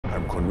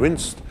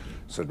convinced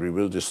that we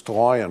will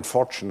destroy,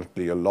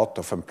 unfortunately, a lot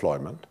of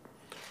employment.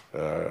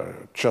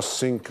 Just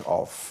think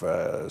of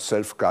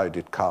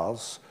self-guided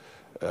cars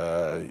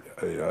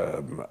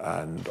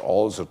and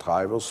all the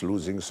drivers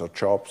losing their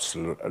jobs.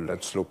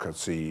 Let's look at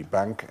the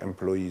bank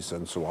employees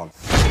and so on.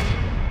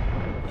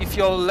 If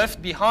you're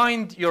left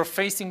behind, you're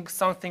facing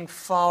something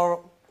far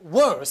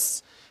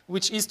worse,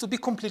 which is to be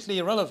completely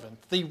irrelevant.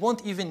 They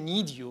won't even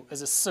need you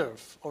as a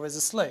serf or as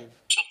a slave.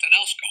 Something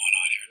else going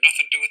on here.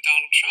 Nothing to do with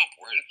Donald Trump.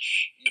 We're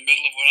in the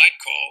middle of what I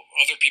call,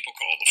 other people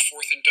call, the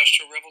fourth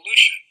industrial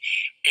revolution.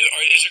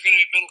 Is there going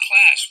to be middle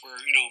class where,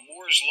 you know,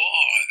 Moore's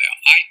Law,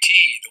 the IT,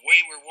 the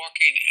way we're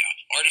walking,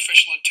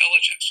 artificial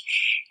intelligence?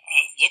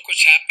 Look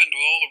what's happened to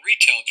all the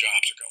retail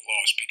jobs that got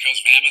lost because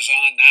of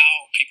Amazon.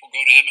 Now people go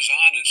to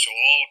Amazon, and so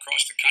all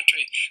across the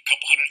country, a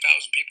couple 100,000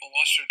 people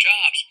lost their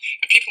jobs.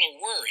 And people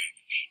are worried.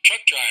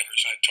 Truck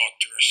drivers I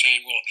talked to are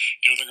saying, well,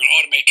 you know, they're going to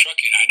automate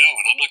trucking, I know,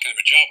 and I'm not going to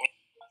have a job.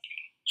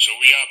 So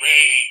we are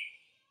very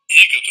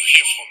eager to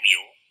hear from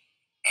you.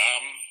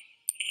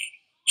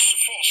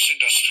 The fourth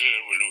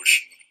industrial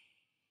revolution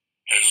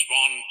has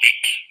one big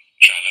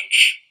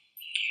challenge.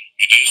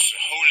 It is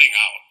the holding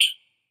out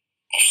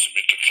of the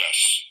middle class,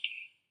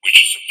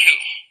 which is a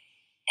pillar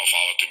of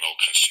our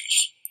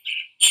democracies.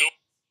 So,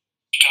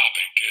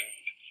 topic, and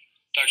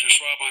Dr.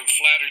 Schwab, I'm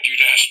flattered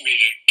you'd asked me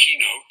to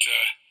keynote.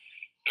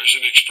 There's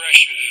an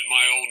expression in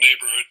my old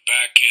neighborhood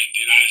back in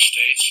the United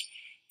States.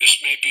 This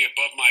may be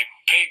above my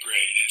pay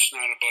grade. It's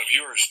not above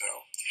yours,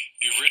 though.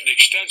 You've written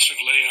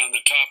extensively on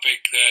the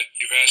topic that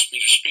you've asked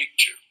me to speak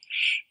to,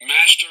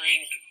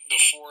 mastering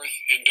the fourth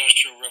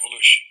industrial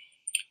revolution.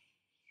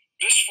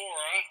 This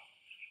fora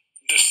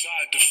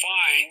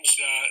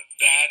defines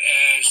that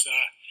as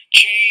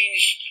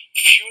change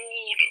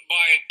fueled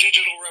by a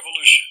digital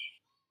revolution.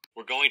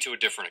 We're going to a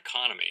different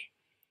economy,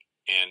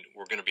 and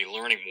we're going to be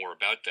learning more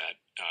about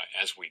that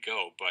as we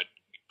go. But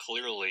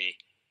clearly,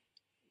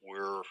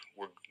 we're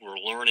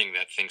learning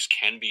that things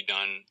can be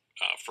done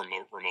from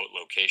remote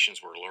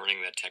locations. We're learning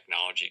that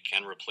technology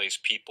can replace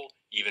people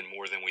even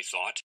more than we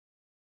thought.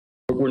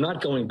 We're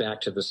not going back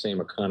to the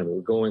same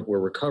economy. We're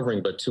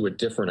recovering, but to a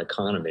different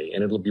economy,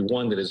 and it'll be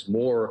one that is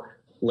more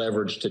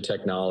leveraged to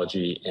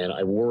technology. And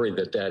I worry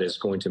that that is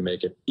going to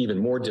make it even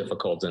more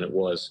difficult than it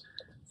was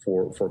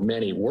for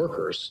many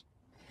workers.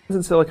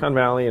 In Silicon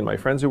Valley, and my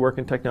friends who work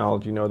in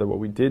technology know that what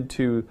we did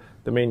to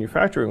the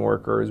manufacturing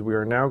workers, we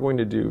are now going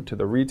to do to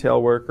the retail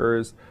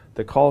workers,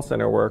 the call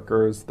center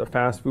workers, the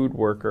fast food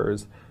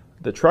workers,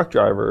 the truck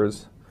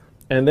drivers,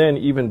 and then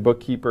even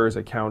bookkeepers,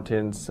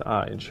 accountants,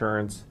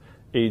 insurance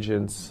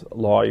agents,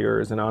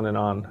 lawyers, and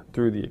on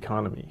through the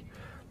economy.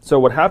 So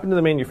what happened to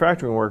the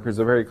manufacturing workers is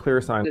a very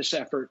clear sign. This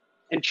effort.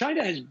 And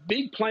China has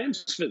big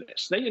plans for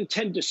this. They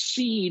intend to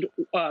seed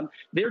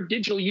their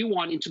digital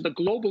yuan into the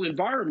global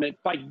environment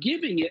by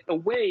giving it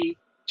away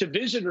to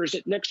visitors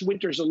at next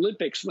winter's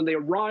Olympics. When they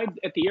arrive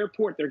at the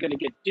airport, they're going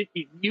to get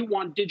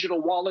yuan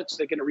digital wallets.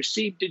 They're going to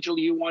receive digital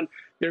yuan.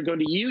 They're going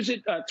to use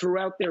it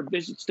throughout their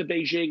visits to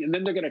Beijing, and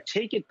then they're going to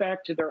take it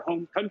back to their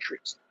home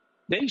countries.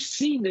 They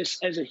see this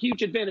as a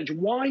huge advantage.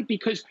 Why?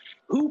 Because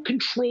who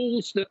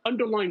controls the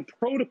underlying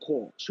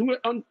protocols, who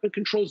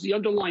controls the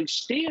underlying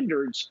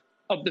standards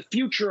of the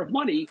future of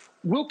money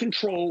will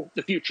control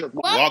the future of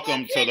money.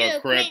 Welcome to the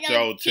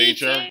Crypto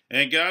Teacher.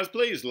 And guys,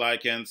 please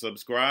like and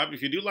subscribe.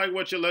 If you do like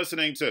what you're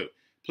listening to,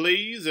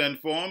 please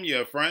inform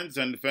your friends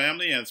and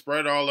family and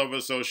spread all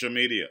over social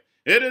media.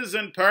 It is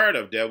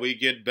imperative that we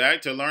get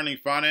back to learning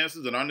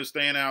finances and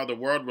understand how the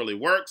world really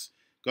works.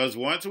 Because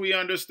once we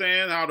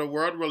understand how the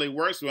world really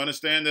works, we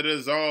understand that it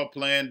is all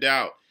planned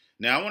out.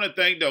 Now, I want to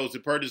thank those who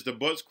purchased the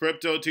books,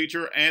 Crypto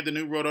Teacher and the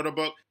New World Order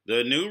book.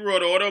 The New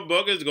World Order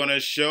book is going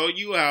to show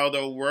you how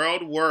the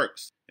world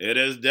works. It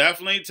is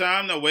definitely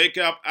time to wake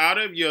up out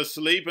of your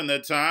sleep in the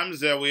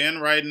times that we're in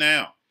right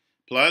now.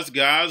 Plus,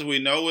 guys, we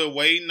know we're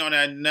waiting on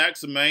that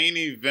next main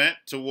event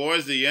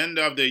towards the end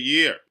of the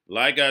year.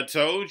 Like I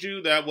told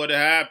you, that would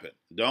happen.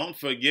 Don't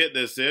forget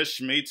this is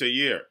Shemitah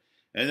year.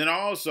 And then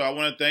also, I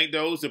want to thank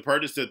those who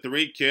purchased the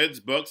 3 Kids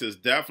books. It's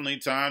definitely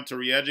time to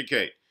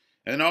re-educate.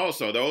 And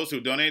also, those who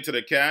donate to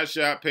the Cash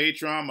App,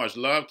 Patreon, much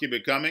love, keep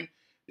it coming.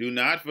 Do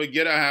not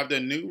forget I have the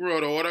New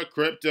World Order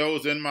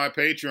cryptos in my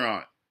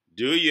Patreon.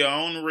 Do your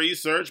own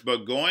research,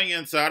 but going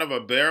inside of a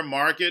bear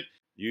market,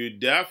 you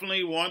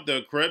definitely want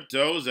the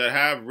cryptos that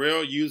have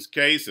real use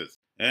cases.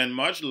 And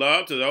much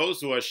love to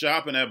those who are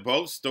shopping at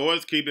both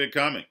stores, keep it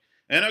coming.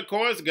 And of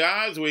course,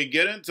 guys, we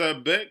get into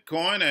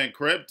Bitcoin and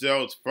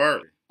cryptos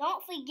first.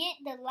 Don't forget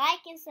to like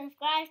and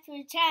subscribe to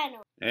the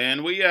channel.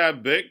 And we have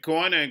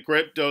Bitcoin and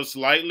crypto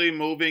slightly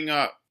moving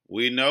up.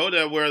 We know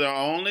that we're the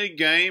only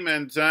game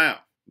in town.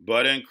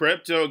 But in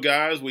crypto,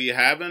 guys, we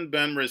haven't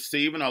been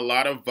receiving a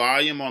lot of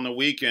volume on the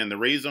weekend. The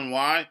reason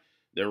why?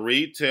 The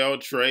retail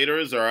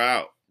traders are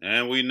out.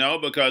 And we know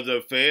because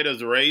the Fed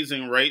is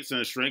raising rates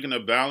and shrinking the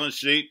balance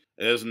sheet,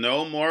 there's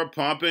no more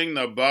pumping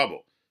the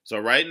bubble. So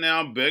right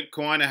now,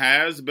 Bitcoin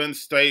has been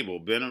stable,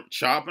 been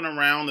chopping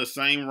around the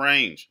same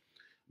range.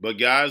 But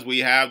guys, we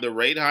have the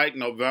rate hike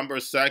November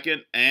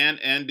 2nd and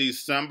in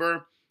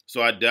December.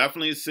 So I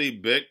definitely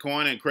see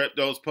Bitcoin and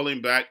cryptos pulling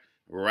back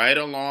right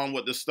along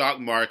with the stock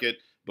market,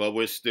 but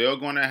we're still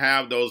going to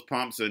have those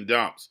pumps and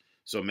dumps.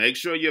 So make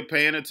sure you're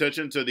paying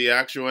attention to the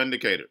actual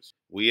indicators.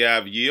 We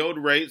have yield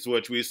rates,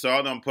 which we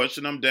saw them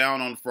pushing them down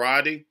on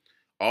Friday.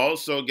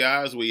 Also,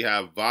 guys, we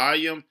have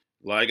volume.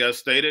 Like I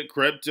stated,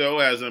 crypto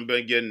hasn't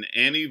been getting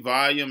any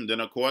volume.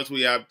 Then, of course,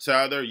 we have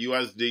Tether,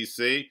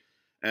 USDC.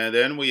 And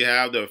then we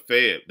have the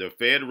Fed. The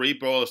Fed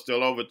repo is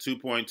still over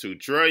 2.2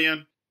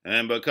 trillion.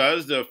 And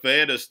because the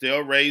Fed is still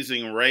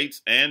raising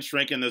rates and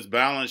shrinking this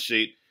balance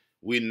sheet,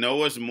 we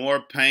know it's more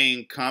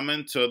pain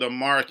coming to the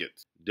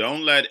markets.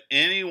 Don't let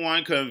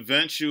anyone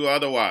convince you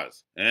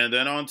otherwise. And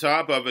then on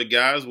top of it,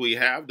 guys, we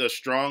have the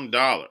strong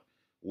dollar,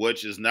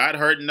 which is not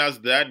hurting us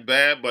that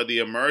bad, but the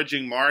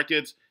emerging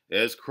markets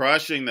is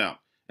crushing them.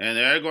 And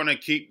they're going to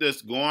keep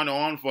this going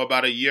on for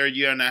about a year,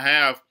 year and a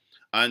half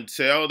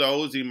until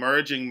those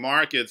emerging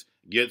markets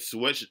get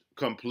switched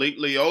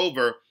completely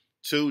over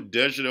to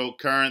digital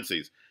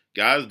currencies.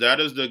 Guys, that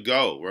is the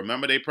goal.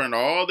 Remember, they print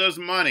all this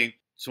money,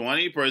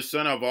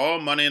 20% of all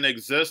money in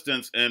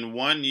existence in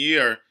 1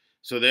 year.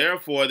 So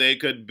therefore, they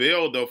could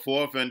build the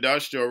fourth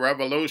industrial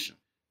revolution,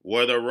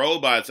 where the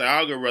robots,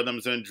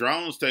 algorithms, and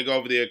drones take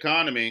over the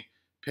economy,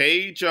 pay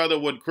each other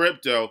with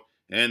crypto,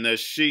 and the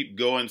sheep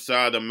go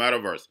inside the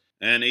metaverse.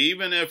 And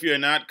even if you're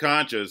not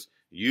conscious,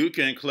 you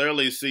can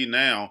clearly see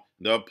now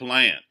the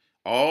plan.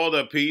 All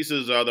the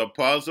pieces of the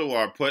puzzle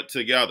are put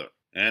together.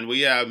 And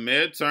we have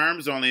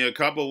midterms only a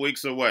couple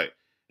weeks away.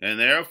 And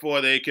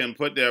therefore, they can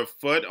put their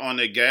foot on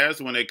the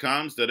gas when it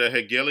comes to the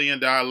Hegelian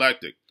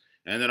dialectic.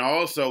 And then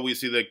also, we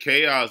see the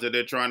chaos that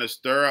they're trying to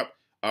stir up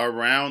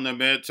around the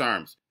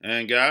midterms.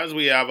 And guys,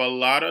 we have a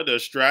lot of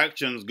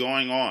distractions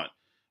going on.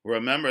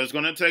 Remember, it's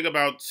going to take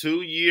about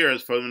 2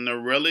 years for them to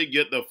really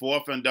get the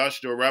fourth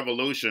industrial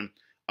revolution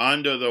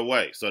under the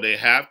way. So they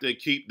have to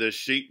keep the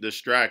sheep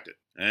distracted.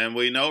 And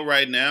we know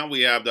right now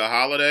we have the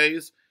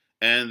holidays.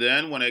 And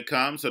then when it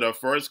comes to the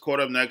first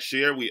quarter of next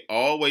year, we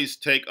always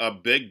take a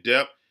big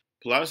dip.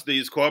 Plus,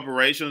 these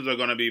corporations are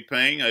going to be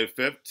paying a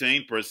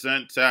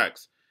 15%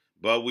 tax.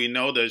 But we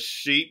know the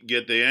sheep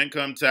get the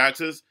income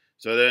taxes,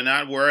 so they're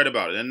not worried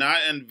about it. They're not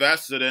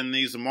invested in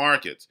these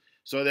markets,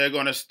 so they're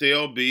going to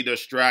still be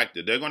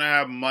distracted. They're going to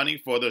have money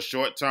for the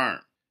short term.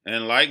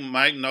 And like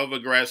Mike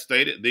Novogratz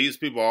stated, these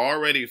people are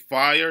already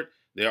fired.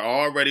 They're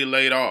already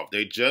laid off.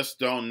 They just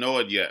don't know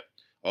it yet.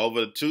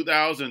 Over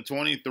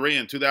 2023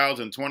 and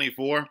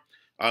 2024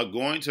 are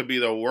going to be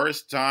the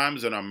worst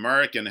times in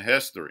American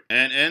history.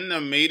 And in the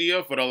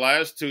media for the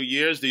last 2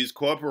 years, these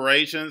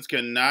corporations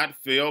cannot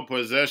fill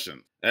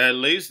positions. At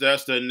least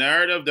that's the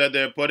narrative that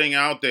they're putting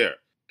out there.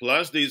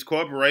 Plus, these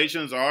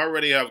corporations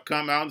already have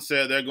come out and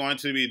said they're going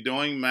to be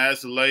doing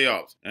mass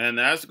layoffs. And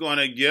that's going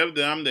to give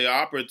them the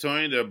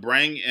opportunity to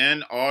bring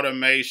in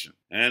automation.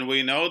 And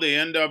we know the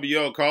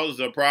NWO causes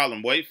the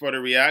problem. Wait for the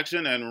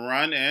reaction and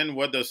run in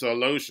with the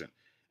solution.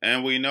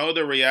 And we know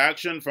the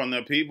reaction from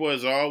the people,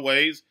 as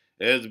always,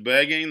 is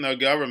begging the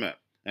government.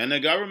 And the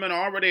government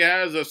already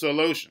has a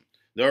solution.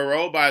 The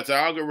robots,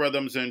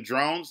 algorithms, and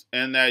drones,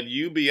 and that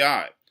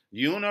UBI,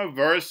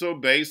 Universal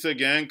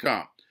Basic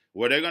Income,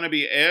 where they're going to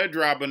be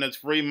airdropping its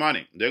free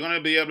money. They're going to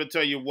be able to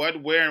tell you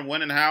what, where, and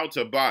when, and how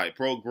to buy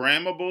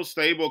programmable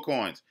stable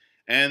coins.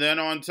 And then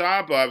on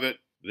top of it,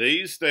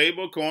 these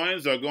stable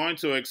coins are going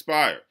to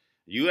expire.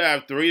 You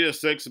have 3 to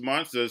 6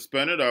 months to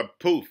spend it, or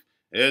poof,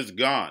 it's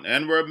gone.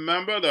 And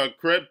remember, the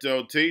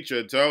crypto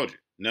teacher told you.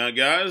 Now,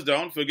 guys,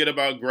 don't forget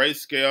about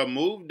Grayscale.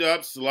 Moved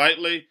up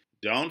slightly.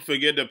 Don't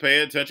forget to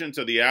pay attention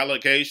to the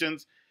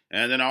allocations.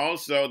 And then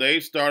also,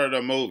 they've started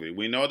a movie.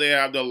 We know they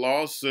have the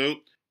lawsuit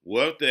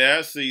with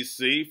the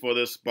SEC for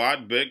the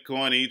spot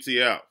Bitcoin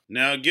ETF.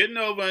 Now, getting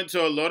over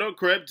into a little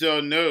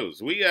crypto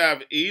news. We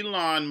have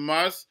Elon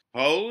Musk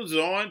holds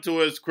on to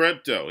his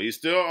crypto. He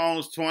still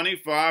owns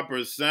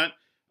 25%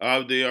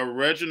 of the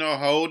original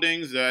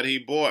holdings that he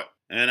bought.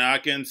 And I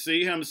can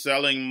see him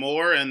selling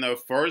more in the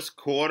first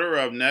quarter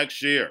of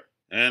next year.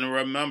 And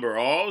remember,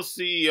 all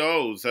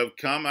CEOs have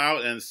come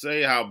out and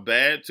say how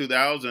bad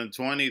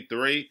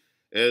 2023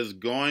 is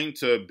going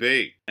to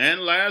be. And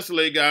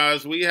lastly,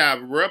 guys, we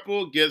have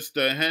Ripple gets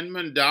the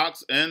Hinman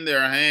Docs in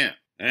their hand.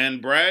 And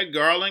Brad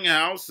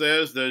Garlinghouse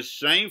says the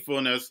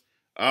shamefulness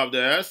of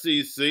the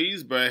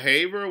SEC's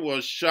behavior will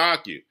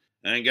shock you.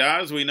 And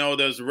guys, we know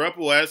this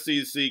Ripple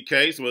SEC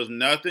case was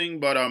nothing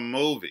but a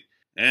movie.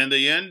 And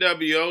the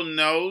NWO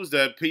knows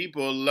that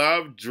people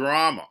love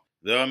drama.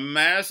 The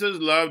masses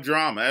love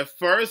drama. At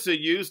first, it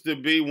used to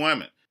be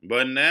women.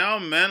 But now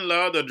men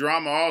love the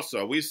drama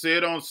also. We see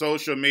it on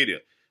social media.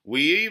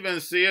 We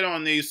even see it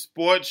on these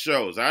sports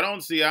shows. I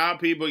don't see how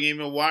people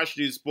even watch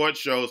these sports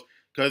shows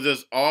because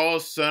it's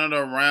all centered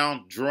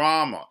around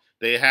drama.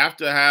 They have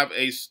to have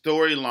a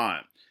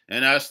storyline.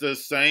 And that's the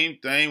same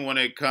thing when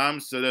it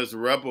comes to this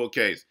Ripple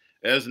case.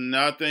 It's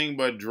nothing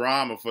but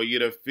drama for you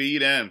to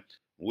feed in.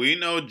 We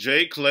know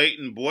Jay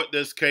Clayton brought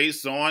this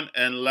case on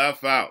and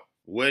left out,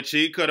 which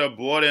he could have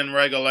brought in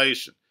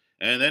regulation.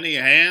 And then he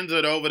hands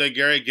it over to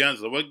Gary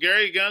Gensler. Well,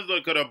 Gary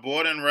Gensler could have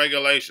brought in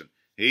regulation.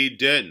 He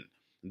didn't.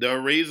 The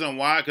reason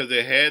why, because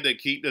they had to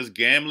keep this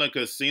gambling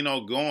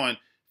casino going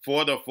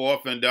for the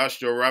fourth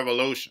industrial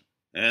revolution.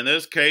 And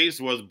this case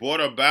was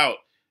brought about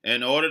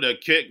in order to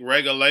kick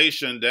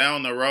regulation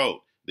down the road.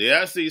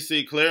 The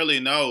SEC clearly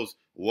knows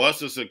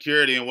what's a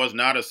security and what's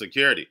not a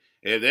security.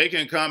 If they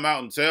can come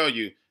out and tell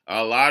you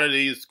a lot of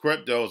these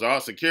cryptos are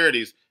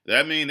securities,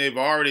 that means they've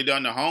already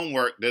done the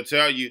homework to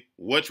tell you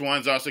which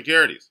ones are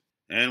securities.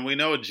 And we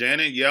know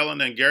Janet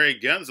Yellen and Gary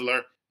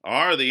Gensler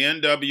are the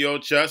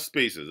NWO chess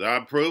pieces.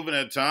 I've proven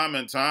it time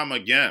and time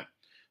again.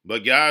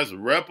 But guys,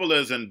 Ripple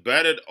is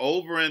embedded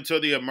over into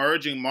the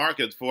emerging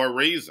markets for a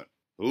reason.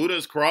 Who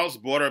does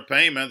cross-border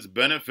payments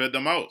benefit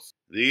the most?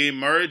 The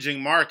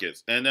emerging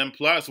markets. And then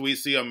plus we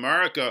see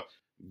America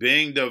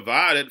being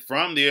divided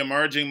from the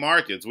emerging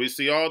markets. We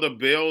see all the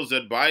bills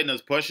that Biden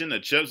is pushing, the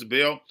CHIPS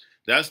bill,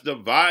 that's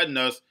dividing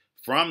us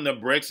from the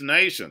BRICS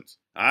nations.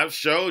 I've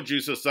showed you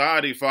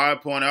Society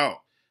 5.0.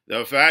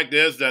 The fact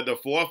is that the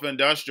fourth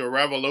industrial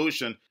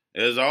revolution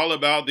is all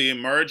about the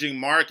emerging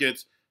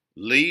markets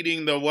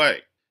leading the way.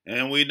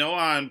 And we know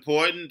how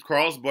important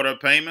cross-border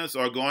payments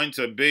are going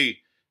to be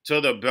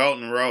to the Belt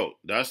and Road.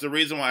 That's the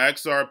reason why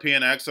XRP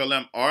and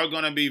XLM are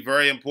going to be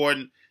very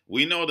important.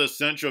 We know the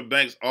central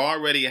banks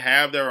already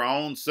have their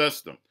own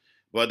system.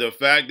 But the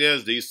fact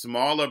is these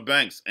smaller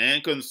banks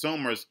and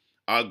consumers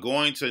are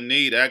going to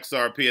need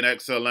XRP and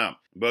XLM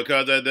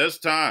because at this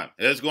time,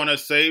 it's going to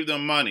save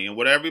them money. And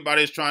what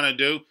everybody's trying to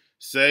do,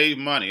 save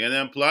money. And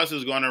then plus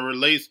it's going to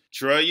release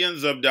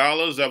trillions of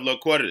dollars of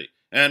liquidity.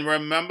 And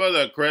remember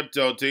the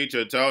crypto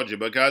teacher told you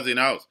because he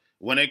knows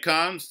when it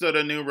comes to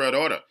the New World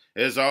Order,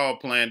 it's all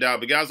planned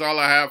out. But guys, all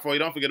I have for you,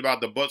 don't forget about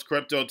the books,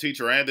 Crypto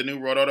Teacher and the New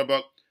World Order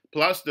book,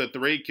 plus the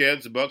 3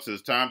 kids books.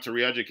 It's time to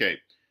re-educate.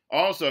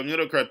 Also, if you're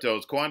new to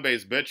cryptos,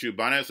 Coinbase, Bitrue,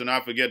 Binance, do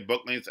not forget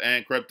book links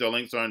and crypto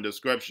links are in the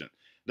description.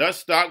 The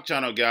stock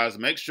channel, guys,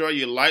 make sure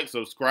you like,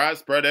 subscribe,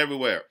 spread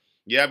everywhere.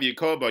 You have your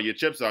Kobo, your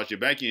chip stocks, your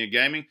banking, your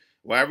gaming.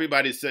 While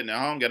everybody's sitting at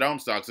home, get home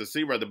stocks, to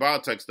see where the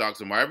biotech stocks,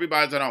 and while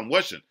everybody's at home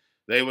wishing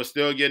they were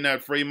still getting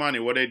that free money,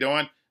 what are they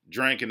doing?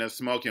 Drinking and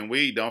smoking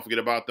weed. Don't forget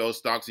about those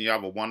stocks, and you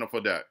have a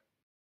wonderful day.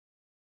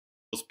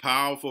 The most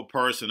powerful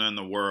person in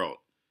the world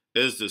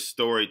is the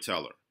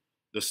storyteller.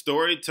 The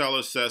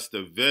storyteller sets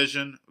the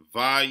vision,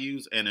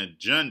 values, and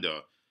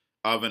agenda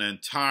of an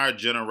entire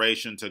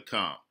generation to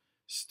come.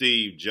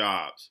 Steve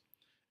Jobs.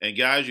 And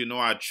guys, you know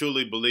I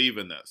truly believe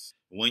in this.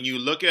 When you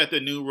look at the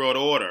New World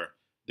Order,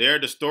 they're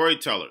the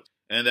storytellers.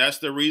 And that's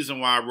the reason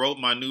why I wrote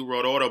my New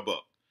World Order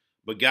book.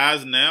 But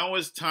guys, now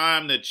it's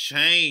time to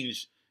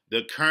change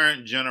the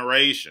current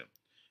generation.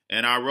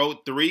 And I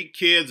wrote 3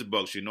 kids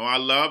books. You know I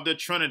love the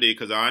Trinity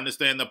because I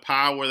understand the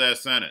power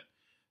that's in it.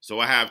 So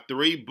I have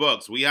 3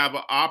 books. We have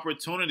an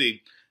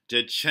opportunity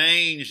to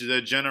change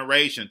the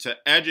generation, to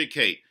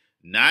educate,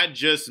 not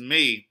just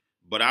me,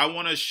 but I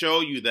want to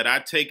show you that I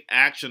take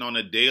action on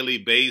a daily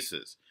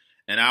basis.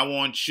 And I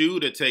want you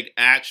to take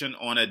action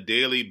on a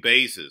daily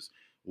basis.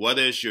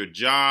 Whether it's your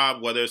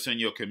job, whether it's in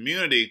your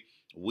community,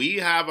 we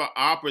have an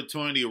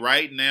opportunity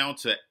right now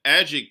to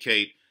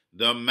educate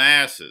the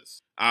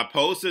masses. I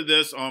posted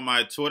this on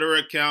my Twitter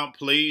account.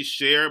 Please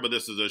share, but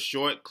this is a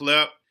short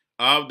clip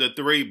of the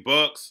 3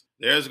 books.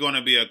 There's going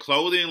to be a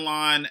clothing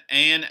line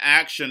and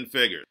action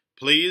figures.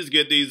 Please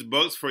get these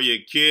books for your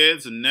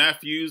kids,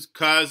 nephews,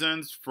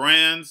 cousins,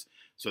 friends,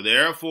 so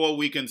therefore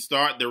we can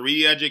start the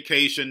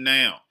re-education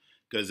now.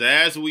 Because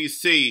as we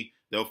see,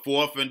 the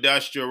 4th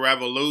Industrial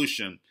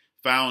Revolution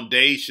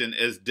foundation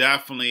is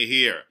definitely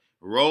here.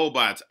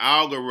 Robots,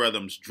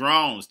 algorithms,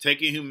 drones,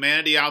 taking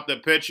humanity out the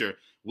picture.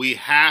 We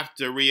have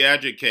to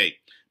re-educate.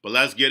 But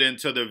let's get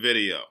into the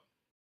video.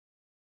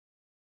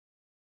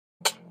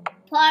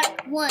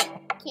 Part 1.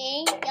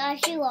 King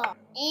Joshua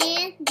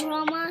and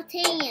Grandma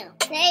Tam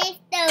save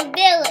the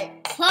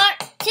village. Part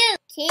 2.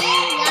 King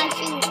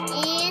Joshua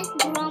and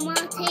Grandma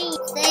Tam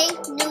save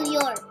New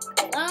York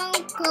from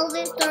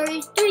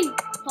COVID-33.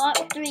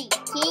 Part 3.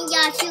 King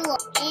Joshua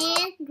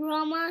and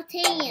Grandma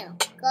Tam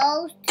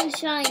goes to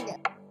China.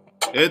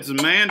 It's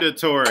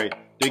mandatory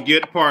to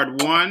get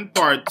part 1,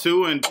 part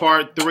 2, and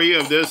part 3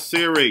 of this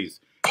series.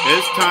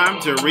 It's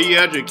time to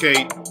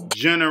re-educate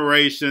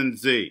Generation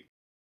Z.